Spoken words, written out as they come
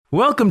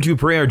Welcome to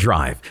Prayer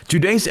Drive.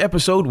 Today's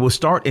episode will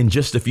start in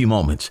just a few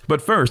moments.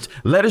 But first,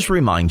 let us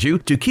remind you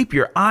to keep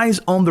your eyes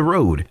on the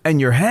road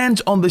and your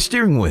hands on the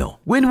steering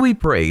wheel. When we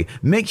pray,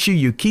 make sure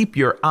you keep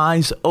your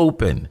eyes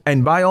open.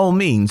 And by all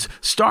means,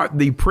 start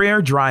the Prayer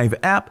Drive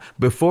app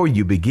before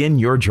you begin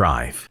your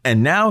drive.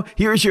 And now,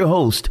 here's your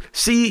host,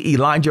 C.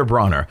 Elijah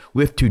Bronner,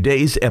 with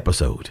today's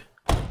episode.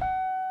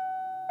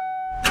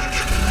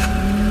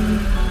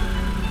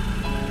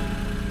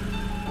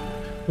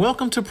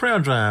 Welcome to Prayer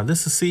Drive.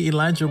 This is C.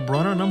 Elijah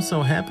Bronner, and I'm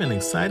so happy and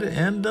excited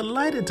and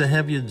delighted to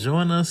have you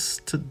join us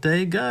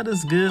today. God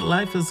is good.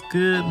 Life is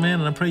good, man,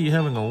 and I pray you're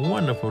having a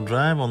wonderful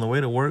drive on the way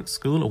to work,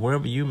 school, or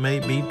wherever you may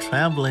be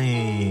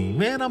traveling.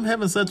 Man, I'm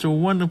having such a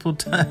wonderful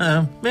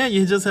time. Man,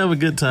 you just have a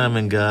good time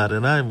in God,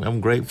 and I'm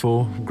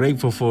grateful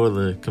for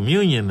the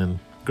communion and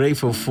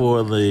grateful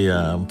for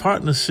the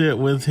partnership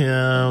with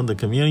Him, the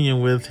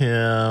communion with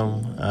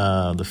Him,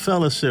 the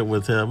fellowship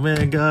with Him.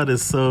 Man, God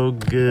is so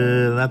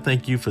good. And I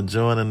thank you for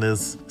joining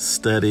this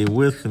study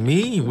with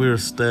me. We're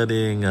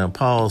studying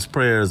Paul's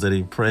prayers that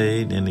he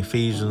prayed in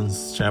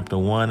Ephesians chapter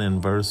 1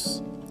 and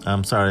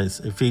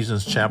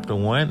Ephesians chapter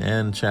 1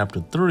 and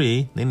chapter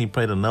 3. Then he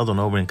prayed another one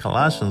over in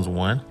Colossians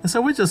 1. And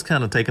so we're just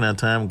kind of taking our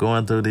time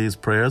going through these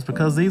prayers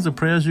because these are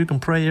prayers you can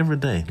pray every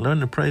day. Learn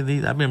to pray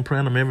these. I've been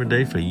praying them every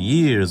day for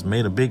years,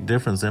 made a big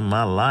difference in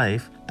my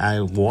life.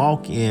 I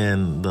walk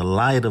in the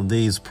light of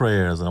these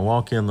prayers. I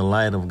walk in the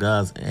light of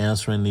God's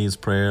answering these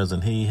prayers,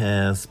 and He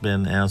has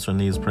been answering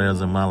these prayers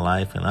in my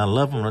life, and I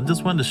love them. I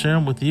just wanted to share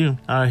them with you.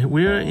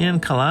 We're in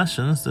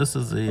Colossians. This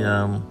is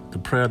the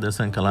prayer that's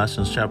in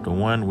Colossians chapter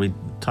 1. We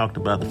talked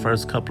about the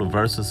first couple of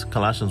verses,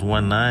 Colossians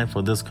 1:9.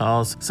 For this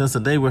cause, since the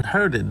day we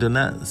heard it, do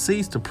not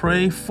cease to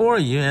pray for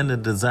you and the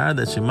desire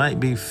that you might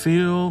be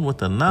filled with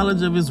the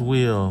knowledge of His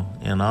will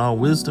and all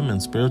wisdom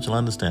and spiritual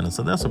understanding.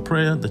 So that's a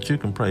prayer that you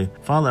can pray.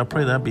 Father, I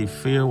pray that I be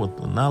filled with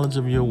the knowledge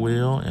of your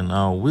will and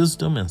all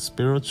wisdom and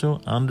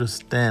spiritual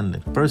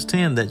understanding. Verse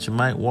 10, that you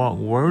might walk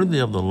worthy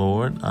of the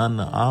Lord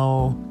unto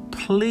all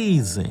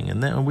pleasing.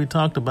 And then we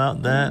talked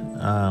about that.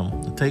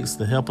 It takes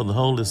the help of the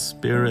Holy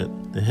Spirit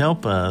to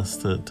help us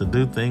to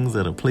do things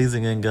that are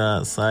pleasing in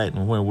God's sight.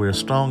 And when we're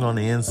strong on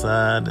the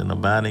inside and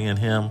abiding in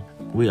Him,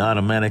 we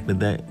automatically,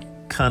 that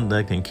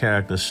conduct and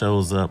character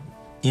shows up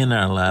in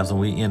our lives, and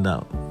we end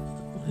up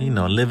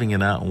living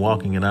it out and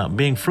walking it out,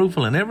 being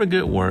fruitful in every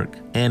good work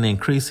and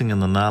increasing in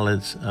the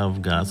knowledge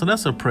of God. So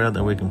that's a prayer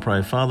that we can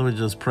pray. Father, we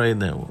just pray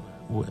that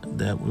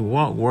we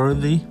walk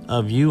worthy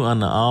of you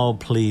unto all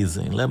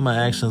pleasing. Let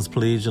my actions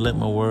please you. Let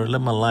my word,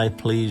 let my life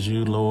please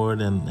you,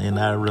 Lord. And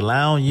I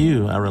rely on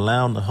you. I rely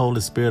on the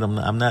Holy Spirit.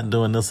 I'm not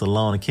doing this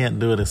alone. I can't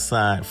do it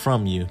aside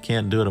from you.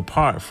 Can't do it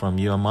apart from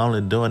you. I'm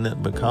only doing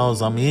it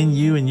because I'm in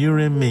you and you're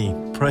in me.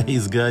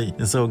 Praise God.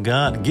 And so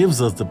God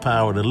gives us the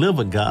power to live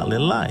a godly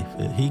life.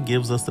 He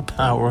gives us the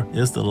power.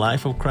 It's the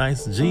life of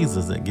Christ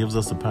Jesus that gives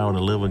us the power to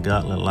live a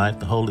godly life.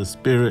 The Holy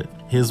Spirit,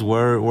 His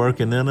word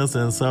working in us,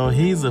 and so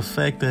He's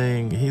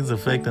affecting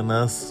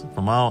us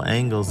from all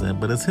angles,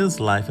 but it's His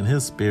life and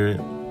His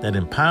Spirit that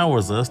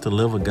empowers us to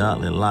live a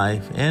godly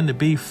life and to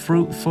be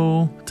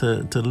fruitful,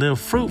 to live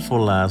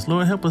fruitful lives.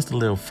 Lord, help us to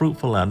live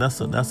fruitful lives.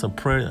 That's a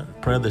prayer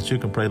that you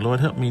can pray.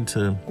 Lord, help me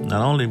to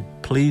not only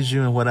please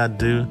you in what I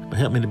do, but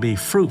help me to be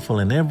fruitful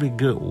in every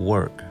good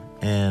work.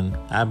 And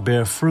I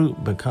bear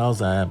fruit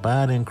because I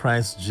abide in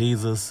Christ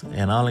Jesus,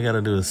 and all I got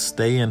to do is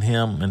stay in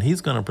Him, and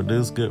He's going to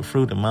produce good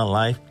fruit in my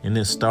life. And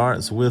it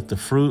starts with the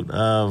fruit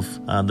of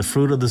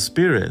the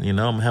Spirit. I'm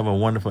going to have a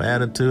wonderful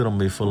attitude. I'm going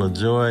to be full of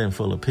joy and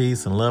full of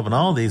peace and love and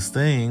all these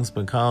things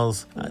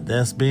because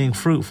that's being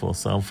fruitful.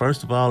 So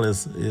first of all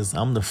is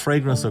I'm the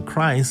fragrance of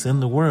Christ in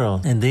the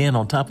world. And then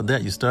on top of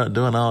that, you start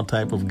doing all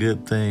type of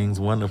good things,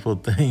 wonderful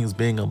things,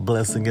 being a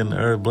blessing in the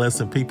earth,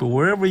 blessing people.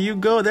 Wherever you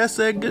go, that's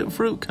that good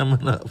fruit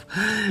coming up.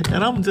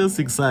 And I'm just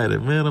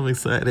excited, man. I'm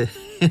excited.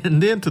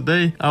 And then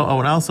today,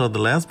 and also the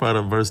last part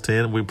of verse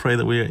 10, we pray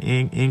that we are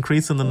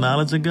increasing the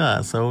knowledge of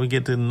God. So we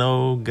get to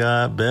know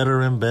God better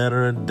and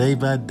better day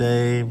by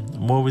day. The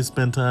more we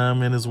spend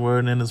time in His Word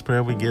and in His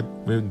prayer, we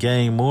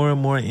gain more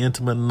and more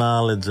intimate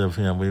knowledge of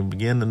Him. We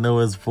begin to know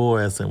His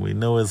voice and we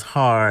know His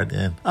heart.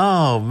 And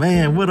oh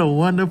man, what a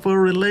wonderful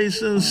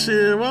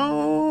relationship.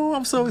 Oh,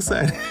 I'm so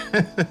excited.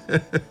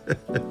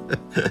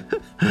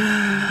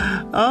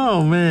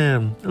 Oh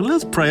man,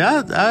 let's pray.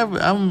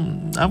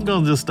 I'm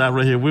gonna just stop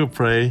right here. We'll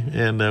pray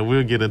and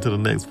we'll get into the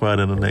next part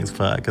in the next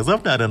part because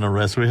I'm not in a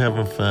rush. We're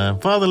having fun.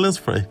 Father, let's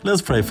pray.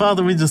 Let's pray.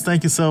 Father, we just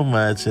thank you so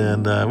much,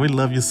 and we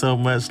love you so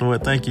much,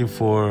 Lord. Thank you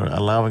for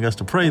allowing us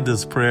to pray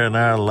this prayer in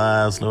our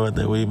lives, Lord,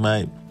 that we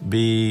might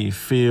be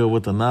filled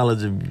with the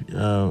knowledge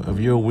of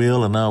your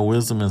will and all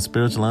wisdom and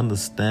spiritual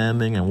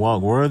understanding, and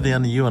walk worthy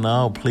unto you and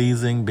all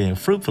pleasing, being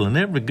fruitful in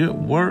every good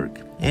work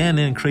and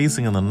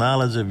increasing in the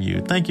knowledge of you.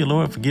 Thank you,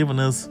 Lord, for giving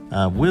us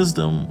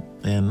wisdom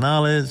and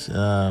knowledge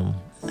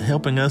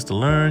helping us to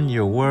learn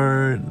your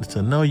word,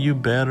 to know you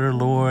better,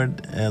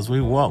 Lord, as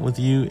we walk with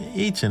you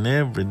each and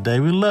every day.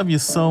 We love you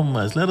so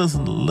much. Let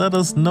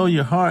us know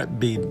your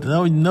heartbeat,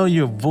 know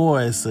your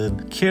voice,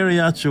 and carry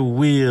out your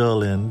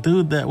will and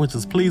do that which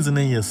is pleasing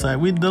in your sight.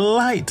 We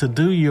delight to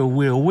do your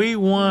will. We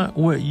want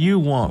what you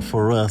want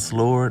for us,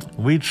 Lord.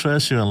 We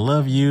trust you and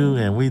love you,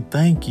 and we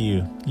thank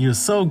you. You're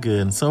so good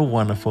and so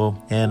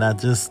wonderful. And I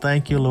just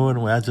thank you, Lord.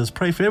 And I just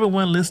pray for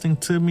everyone listening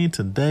to me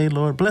today,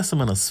 Lord. Bless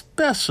them in a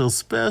special,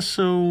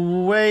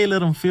 special way. Let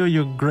them feel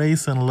your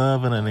grace and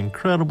love in an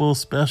incredible,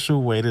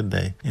 special way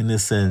today. And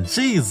it's in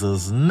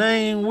Jesus'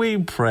 name we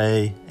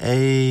pray.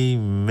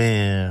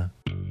 Amen.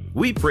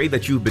 We pray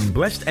that you've been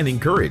blessed and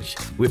encouraged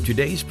with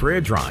today's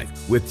prayer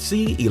drive with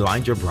C.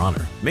 Elijah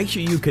Bronner. Make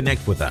sure you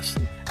connect with us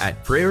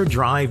at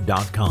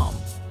prayerdrive.com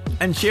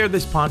and share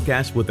this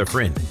podcast with a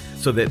friend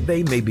so that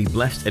they may be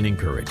blessed and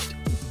encouraged.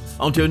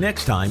 Until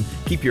next time,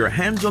 keep your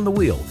hands on the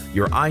wheel,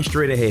 your eyes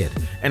straight ahead,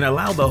 and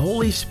allow the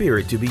Holy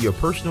Spirit to be your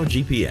personal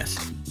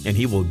GPS, and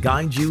He will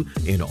guide you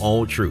in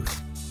all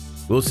truth.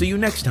 We'll see you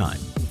next time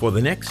for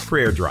the next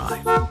prayer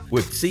drive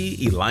with C.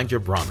 Elijah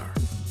Bronner.